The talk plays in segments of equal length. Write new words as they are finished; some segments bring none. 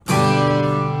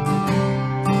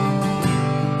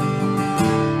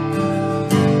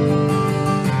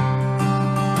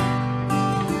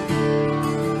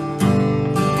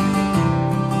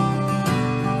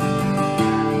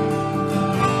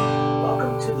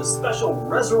this special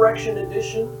Resurrection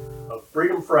edition of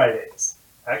Freedom Fridays.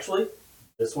 Actually,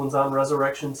 this one's on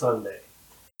Resurrection Sunday.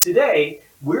 Today,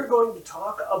 we're going to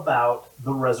talk about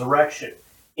the resurrection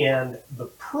and the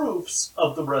proofs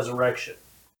of the resurrection.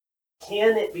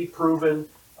 Can it be proven,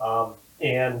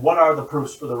 and what are the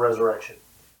proofs for the resurrection?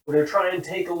 We're going to try and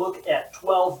take a look at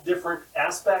 12 different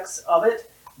aspects of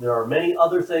it. There are many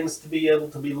other things to be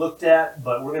able to be looked at,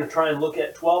 but we're going to try and look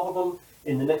at 12 of them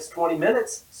in the next 20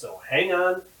 minutes, so hang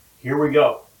on, here we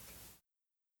go.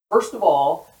 First of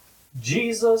all,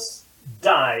 Jesus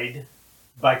died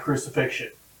by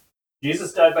crucifixion.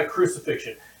 Jesus died by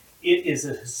crucifixion. It is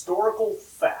a historical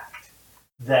fact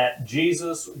that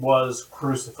Jesus was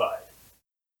crucified.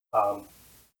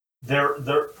 There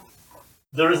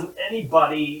isn't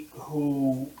anybody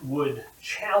who would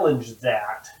challenge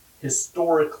that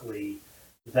historically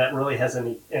that really has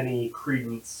any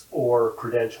credence or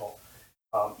credential.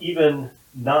 Even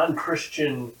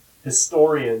non-Christian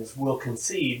historians will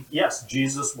concede, yes,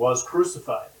 Jesus was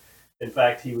crucified. In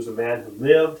fact, he was a man who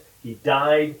lived, he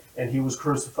died, and he was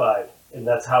crucified, and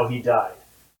that's how he died.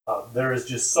 There is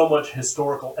just so much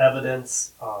historical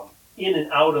evidence in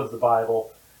and out of the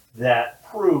Bible that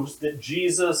proves that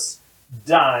Jesus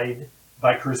died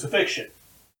by crucifixion.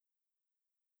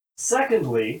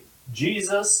 Secondly,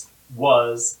 Jesus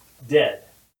was dead.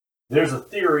 There's a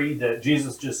theory that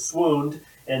Jesus just swooned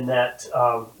and that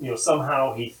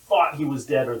somehow he thought he was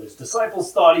dead, or his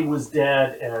disciples thought he was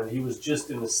dead, and he was just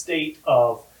in a state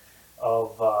of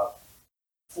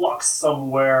flux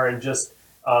somewhere and just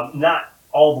not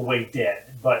all the way dead,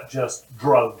 but just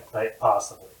drugged,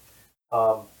 possibly.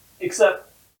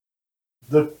 Except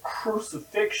the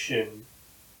crucifixion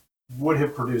would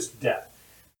have produced death.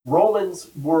 Romans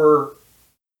were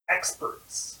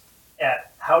experts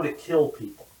at how to kill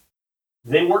people.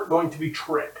 They weren't going to be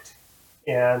tricked,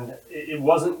 and it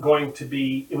was going to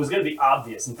be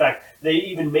obvious. In fact, they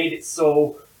even made it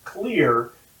so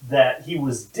clear that he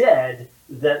was dead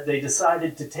that they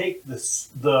decided to take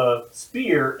the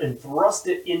spear and thrust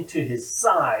it into his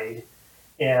side.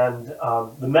 And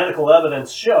the medical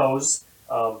evidence shows,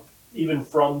 even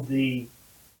from the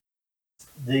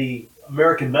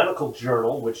American Medical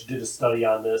Journal, which did a study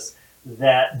on this,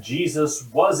 that Jesus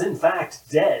was in fact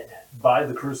dead by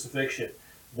the crucifixion.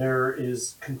 There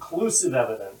is conclusive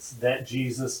evidence that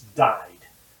Jesus died.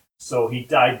 So he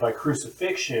died by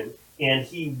crucifixion, and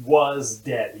he was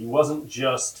dead. He wasn't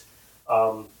just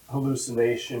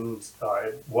hallucinations.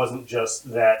 It wasn't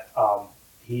just that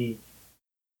he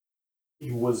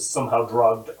was somehow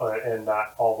drugged and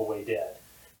not all the way dead.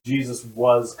 Jesus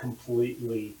was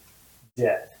completely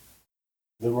dead.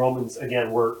 The Romans,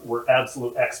 again, were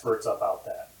absolute experts about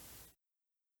that.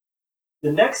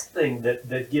 The next thing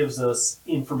that gives us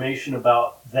information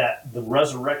about that the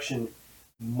resurrection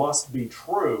must be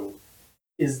true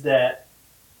is that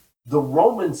the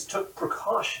Romans took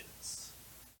precautions.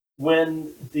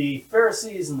 When the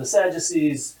Pharisees and the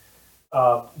Sadducees,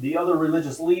 the other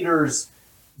religious leaders,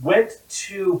 went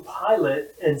to Pilate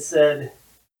and said,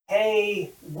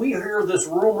 hey, we hear this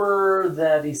rumor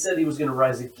that he said he was going to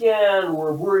rise again.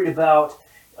 We're worried about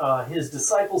his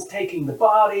disciples taking the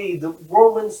body. The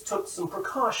Romans took some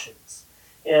precautions.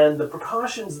 And the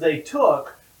precautions they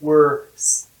took were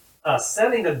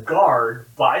setting a guard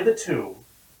by the tomb,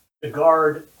 a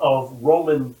guard of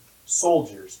Roman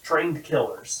soldiers, trained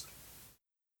killers.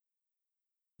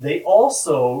 They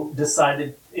also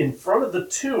decided in front of the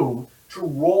tomb to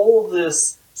roll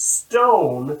this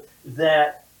stone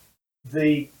that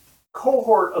the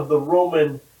cohort of the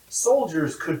Roman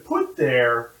soldiers could put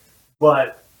there,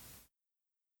 but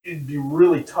it'd be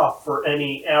really tough for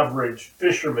any average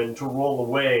fisherman to roll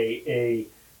away a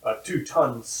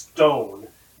 2-ton stone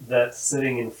that's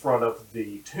sitting in front of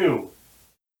the tomb.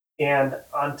 And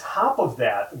on top of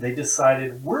that, they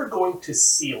decided, we're going to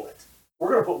seal it.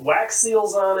 We're going to put wax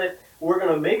seals on it. We're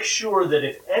going to make sure that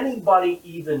if anybody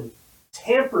even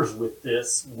tampers with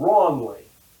this wrongly,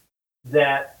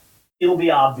 that it'll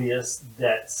be obvious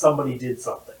that somebody did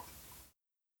something.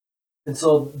 And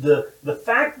so the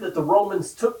fact that the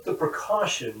Romans took the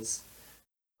precautions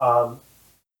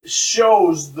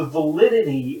shows the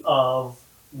validity of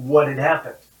what had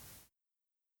happened.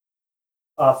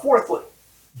 Fourthly,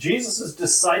 Jesus'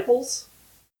 disciples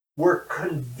were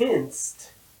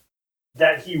convinced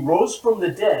that he rose from the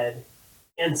dead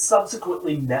and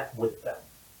subsequently met with them.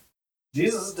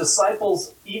 Jesus'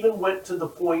 disciples even went to the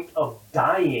point of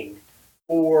dying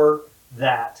for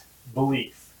that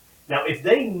belief. Now, if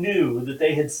they knew that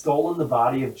they had stolen the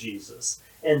body of Jesus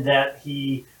and that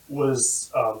he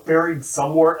was buried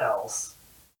somewhere else,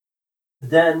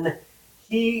 then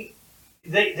he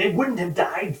they wouldn't have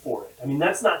died for it. I mean,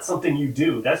 that's not something you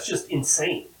do. That's just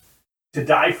insane to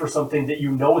die for something that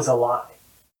you know is a lie.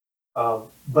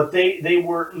 But they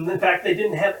were, in fact, they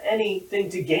didn't have anything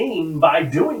to gain by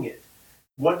doing it.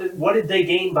 What did they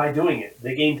gain by doing it?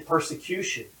 They gained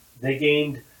persecution. They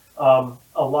gained a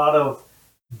lot of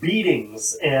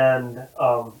beatings and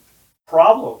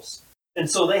problems. And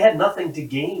so they had nothing to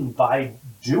gain by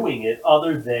doing it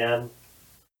other than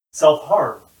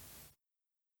self-harm.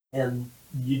 And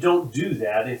you don't do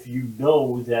that if you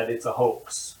know that it's a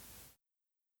hoax.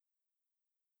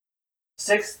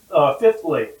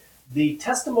 Fifthly, the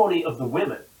testimony of the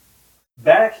women.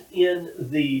 Back in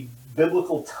the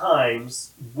biblical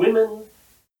times, women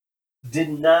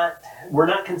were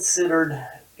not considered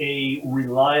a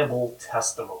reliable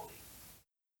testimony.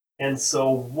 And so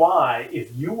why,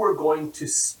 if you were going to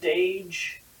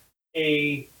stage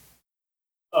a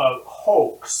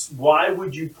hoax, why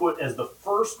would you put as the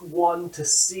first one to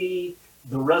see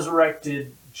the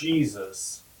resurrected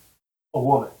Jesus a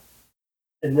woman,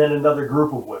 and then another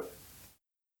group of women,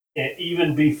 and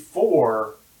even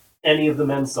before any of the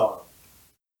men saw him?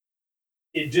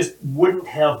 It just wouldn't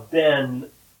have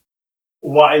been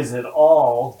wise at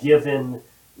all, given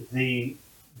the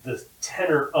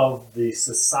tenor of the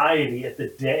society at the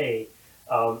day.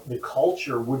 The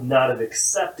culture would not have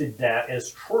accepted that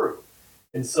as true.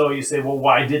 And so you say, well,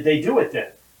 why did they do it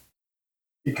then?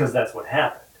 Because that's what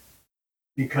happened.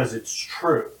 Because it's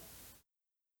true.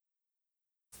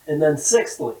 And then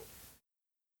sixthly,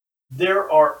 there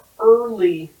are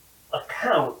early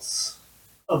accounts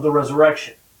of the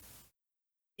resurrection,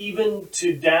 even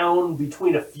to down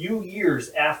between a few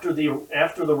years after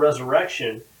the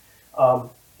resurrection.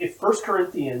 If 1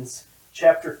 Corinthians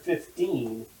chapter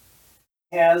 15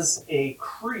 has a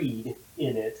creed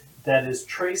in it that is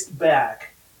traced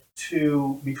back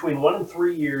to between 1 and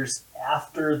 3 years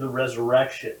after the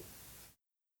resurrection,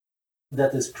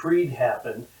 that this creed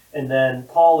happened. And then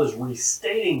Paul is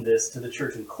restating this to the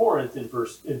church in Corinth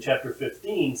in chapter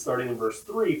 15, starting in verse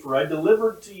 3. For I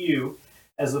delivered to you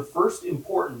as of first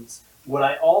importance what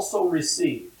I also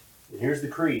received. And here's the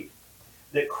creed.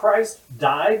 That Christ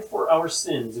died for our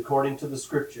sins according to the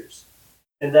Scriptures,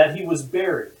 and that he was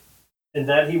buried, and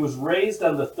that he was raised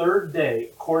on the third day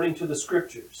according to the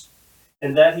Scriptures,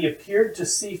 and that he appeared to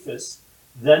Cephas,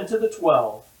 then to the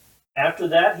 12. After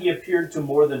that he appeared to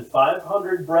more than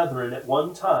 500 brethren at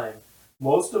one time,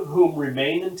 most of whom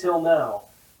remain until now,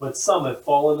 but some have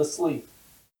fallen asleep.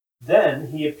 Then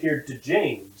he appeared to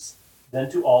James, then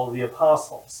to all of the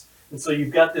apostles. And so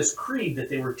you've got this creed that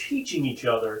they were teaching each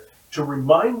other to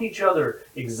remind each other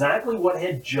exactly what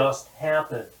had just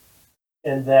happened.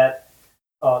 And that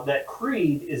that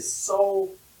creed is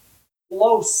so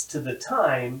close to the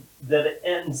time that it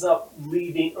ends up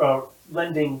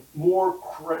lending more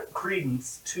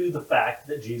credence to the fact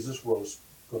that Jesus rose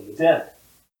from the dead.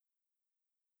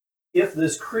 If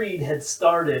this creed had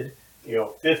started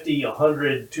 50,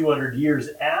 100, 200 years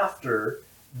after,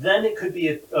 then it could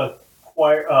be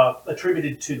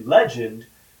attributed to legend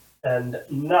and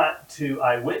not to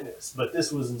eyewitness. But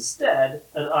this was instead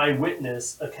an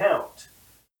eyewitness account.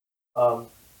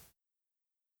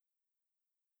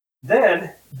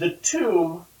 Then the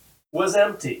tomb was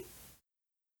empty.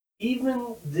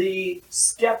 Even the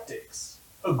skeptics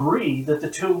agree that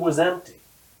the tomb was empty.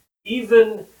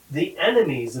 Even the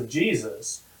enemies of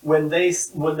Jesus, when they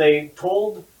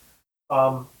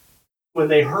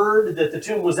heard that the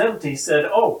tomb was empty, said,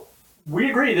 "Oh, we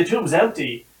agree the tomb's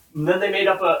empty." And then they made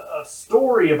up a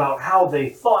story about how they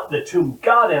thought the tomb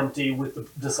got empty, with the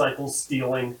disciples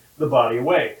stealing the body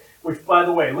away. Which, by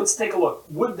the way, let's take a look.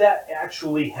 Would that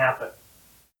actually happen?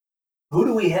 Who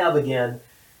do we have again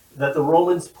that the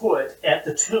Romans put at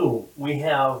the tomb? We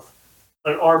have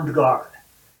an armed guard,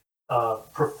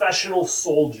 professional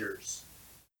soldiers.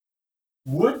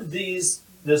 Would this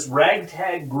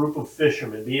ragtag group of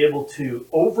fishermen be able to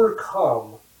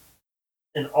overcome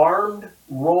an armed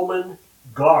Roman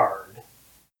guard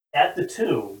at the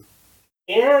tomb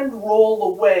and roll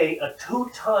away a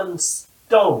 2-ton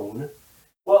stone?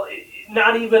 Well,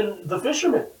 not even the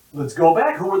fishermen. Let's go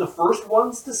back. Who were the first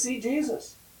ones to see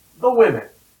Jesus? The women.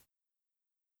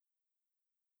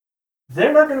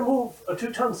 They're not going to move a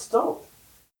 2-ton stone.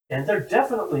 And they're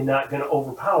definitely not going to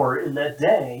overpower, in that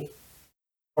day,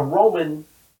 a Roman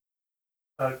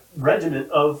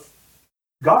regiment of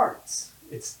guards.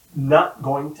 It's not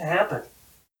going to happen.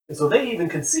 And so they even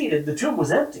conceded the tomb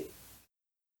was empty.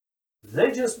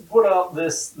 They just put out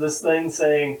this thing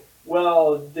saying,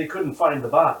 well, they couldn't find the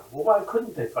body. Well, why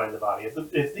couldn't they find the body?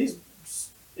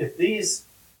 If these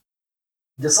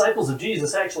disciples of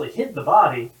Jesus actually hid the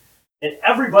body and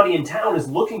everybody in town is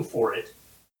looking for it,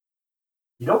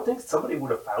 you don't think somebody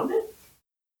would have found it?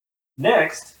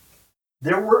 Next,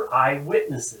 there were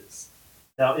eyewitnesses.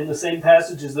 Now, in the same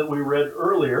passages that we read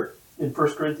earlier, in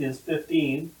 1 Corinthians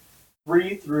 15,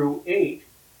 3 through 8,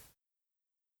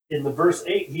 in the verse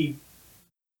 8, he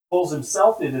pulls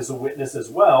himself in as a witness as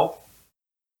well.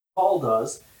 Paul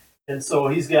does. And so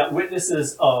he's got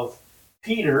witnesses of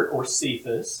Peter or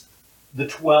Cephas, the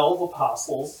 12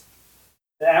 apostles,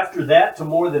 after that to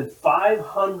more than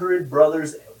 500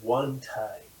 brothers at one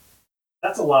time.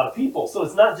 That's a lot of people. So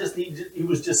it's not just he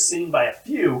was just seen by a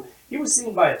few, he was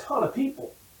seen by a ton of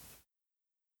people.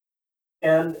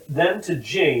 And then to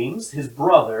James, his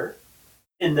brother,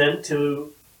 and then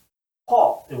to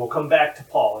Paul. And we'll come back to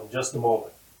Paul in just a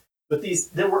moment. But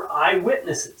there were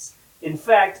eyewitnesses. In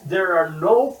fact, there are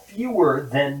no fewer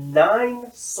than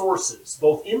 9 sources,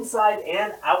 both inside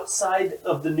and outside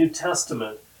of the New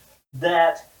Testament,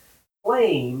 that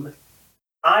claim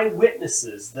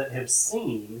eyewitnesses that have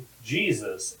seen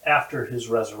Jesus after his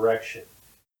resurrection.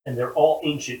 And they're all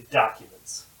ancient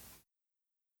documents.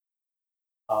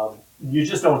 You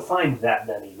just don't find that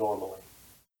many normally.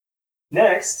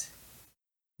 Next,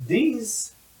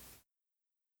 these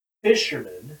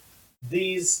fishermen,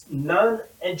 these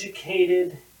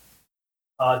non-educated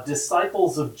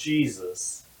disciples of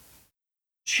Jesus,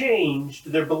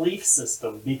 changed their belief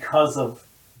system because of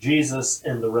Jesus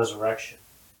and the resurrection.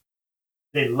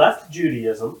 They left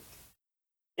Judaism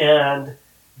and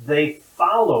they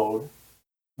followed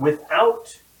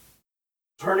without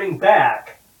turning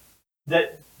back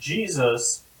that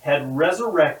Jesus had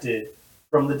resurrected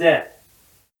from the dead.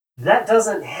 That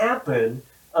doesn't happen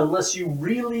unless you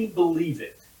really believe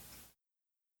it,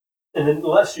 and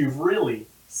unless you've really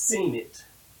seen it.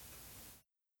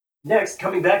 Next,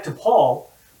 coming back to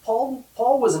Paul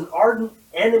was an ardent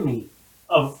enemy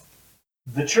of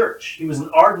the church. He was an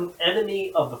ardent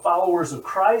enemy of the followers of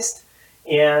Christ,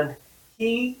 and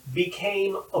he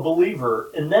became a believer,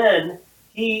 and then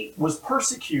he was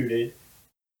persecuted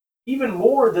even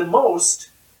more than most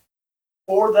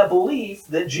for the belief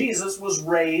that Jesus was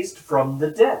raised from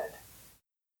the dead.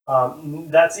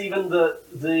 That's even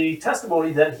the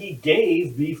testimony that he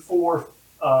gave before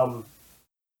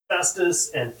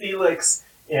Festus and Felix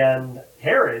and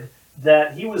Herod,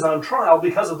 that he was on trial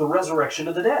because of the resurrection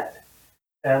of the dead.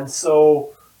 And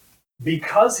so,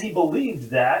 because he believed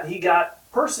that, he got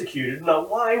persecuted. Now,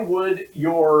 why would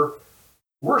your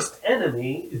worst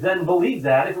enemy then believe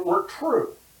that if it weren't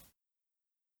true?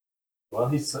 Well,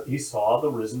 he saw the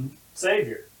risen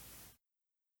Savior.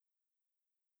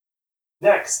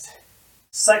 Next,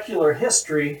 secular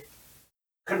history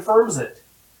confirms it.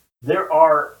 There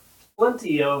are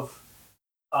plenty of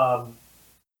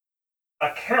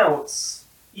accounts,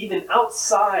 even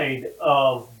outside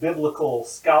of biblical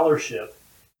scholarship,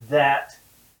 that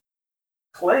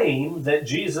claim that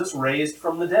Jesus raised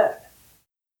from the dead.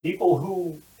 People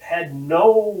who had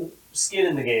no skin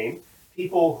in the game,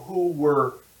 people who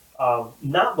were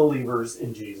not believers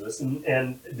in Jesus,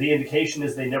 and the indication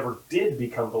is they never did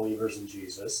become believers in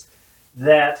Jesus,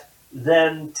 that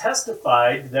then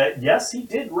testified that yes, he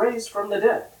did raise from the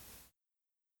dead.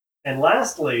 And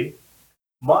lastly,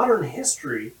 modern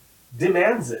history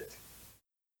demands it.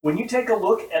 When you take a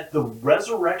look at the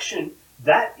resurrection,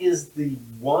 that is the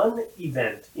one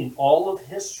event in all of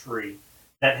history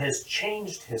that has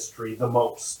changed history the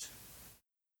most.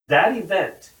 That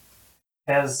event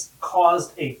has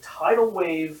caused a tidal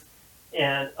wave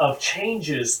of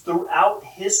changes throughout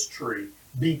history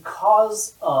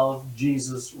because of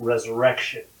Jesus'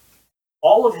 resurrection.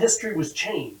 All of history was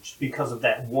changed because of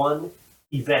that one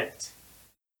event.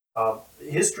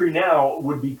 History now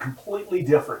would be completely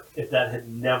different if that had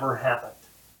never happened.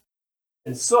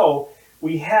 And so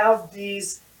we have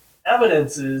these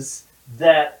evidences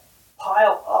that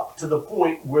pile up to the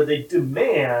point where they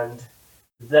demand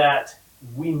that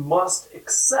we must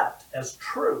accept as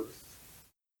truth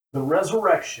the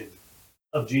resurrection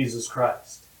of Jesus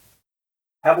Christ.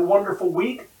 Have a wonderful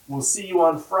week. We'll see you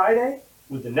on Friday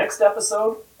with the next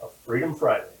episode of Freedom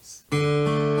Fridays.